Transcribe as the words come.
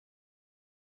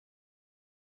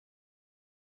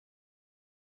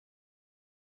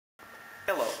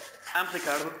Hello, I'm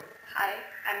Ricardo. Hi,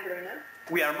 I'm Bruna.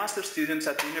 We are master students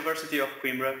at the University of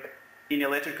Coimbra in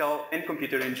Electrical and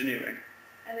Computer Engineering.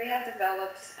 And we have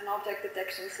developed an object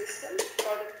detection system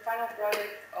for the final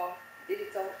project of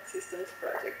Digital Systems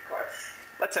Project course.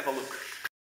 Let's have a look.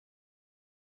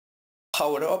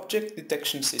 Our object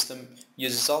detection system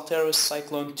uses Altera's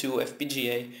Cyclone 2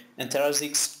 FPGA and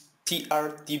Terazic's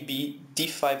TRDB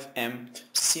D5M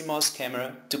CMOS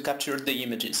camera to capture the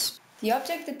images. The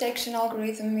object detection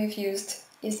algorithm we've used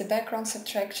is the background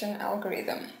subtraction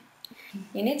algorithm.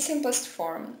 In its simplest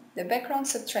form, the background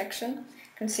subtraction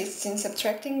consists in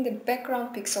subtracting the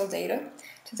background pixel data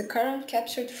to the current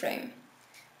captured frame.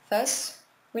 Thus,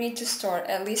 we need to store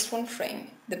at least one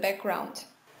frame, the background.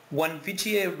 One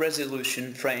VGA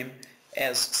resolution frame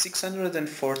has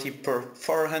 640 per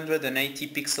 480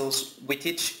 pixels, with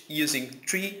each using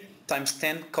 3 ×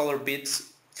 10 color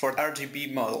bits for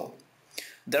RGB model.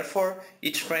 Therefore,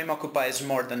 each frame occupies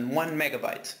more than 1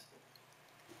 megabyte.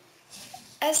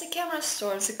 As the camera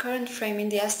stores the current frame in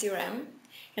the SDRAM,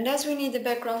 and as we need the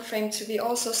background frame to be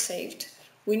also saved,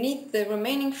 we need the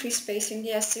remaining free space in the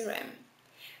SDRAM.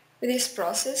 With this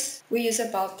process, we use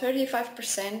about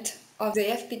 35% of the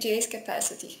FPGA's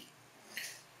capacity.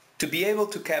 To be able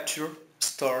to capture,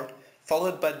 store,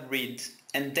 followed by read,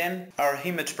 and then our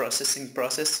image processing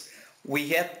process, we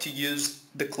had to use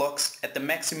the clocks at the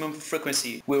maximum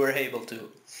frequency we were able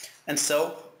to. And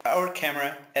so, our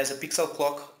camera has a pixel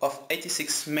clock of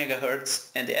 86 MHz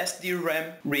and the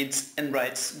SDRAM reads and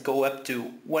writes go up to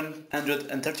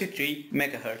 133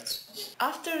 MHz.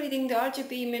 After reading the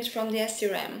RGB image from the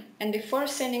SDRAM and before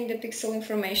sending the pixel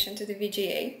information to the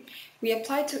VGA, we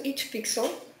apply to each pixel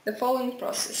the following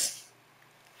process.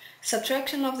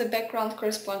 Subtraction of the background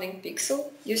corresponding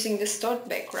pixel using the stored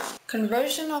background.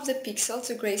 Conversion of the pixel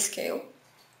to grayscale,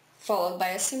 followed by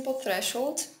a simple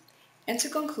threshold, and to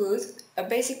conclude, a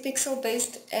basic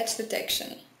pixel-based edge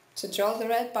detection to draw the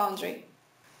red boundary.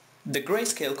 The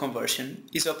grayscale conversion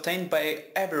is obtained by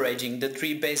averaging the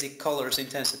 3 basic colors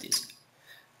intensities.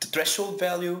 The threshold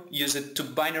value used to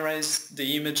binarize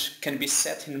the image can be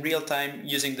set in real time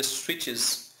using the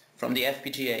switches from the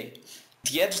FPGA.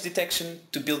 The edge detection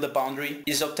to build a boundary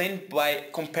is obtained by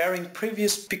comparing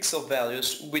previous pixel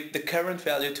values with the current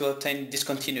value to obtain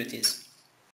discontinuities.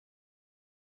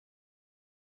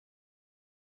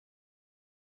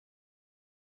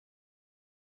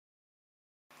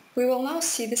 We will now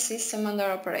see the system under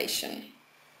operation.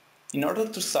 In order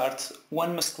to start,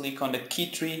 one must click on the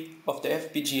key tree of the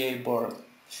FPGA board.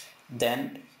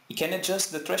 Then, you can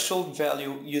adjust the threshold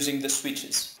value using the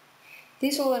switches.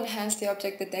 This will enhance the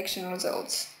object detection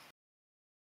results.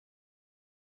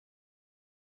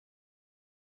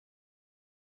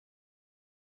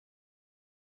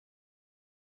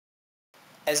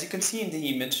 As you can see in the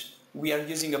image, we are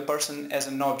using a person as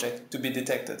an object to be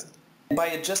detected. By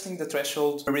adjusting the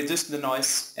threshold, reduce the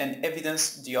noise and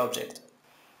evidence the object.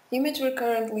 The image we're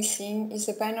currently seeing is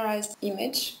a binarized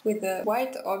image with a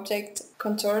white object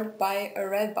contoured by a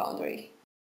red boundary.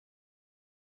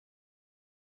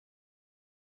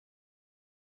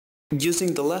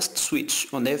 Using the last switch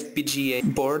on the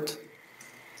FPGA board,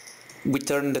 we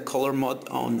turn the color mode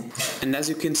on. And as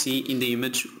you can see in the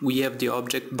image, we have the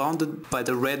object bounded by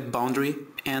the red boundary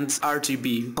and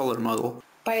RGB color model.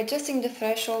 By adjusting the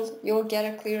threshold, you'll get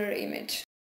a clearer image.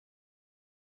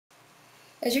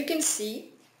 As you can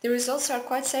see, the results are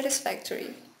quite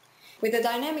satisfactory. With a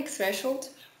dynamic threshold,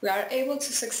 we are able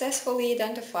to successfully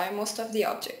identify most of the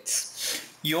objects.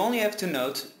 You only have to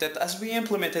note that as we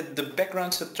implemented the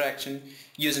background subtraction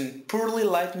using poorly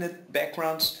lightened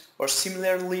backgrounds or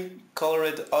similarly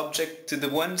colored objects to the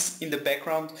ones in the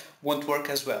background won't work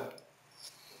as well.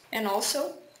 And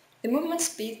also, the movement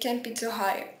speed can't be too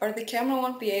high or the camera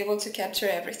won't be able to capture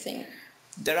everything.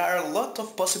 There are a lot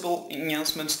of possible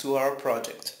enhancements to our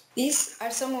project. These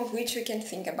are some of which we can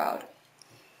think about.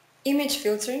 Image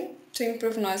filtering to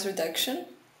improve noise reduction,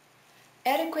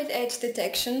 adequate edge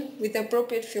detection with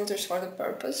appropriate filters for the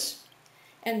purpose,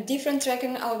 and different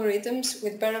tracking algorithms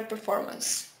with better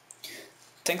performance.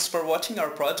 Thanks for watching our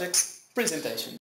project's presentation.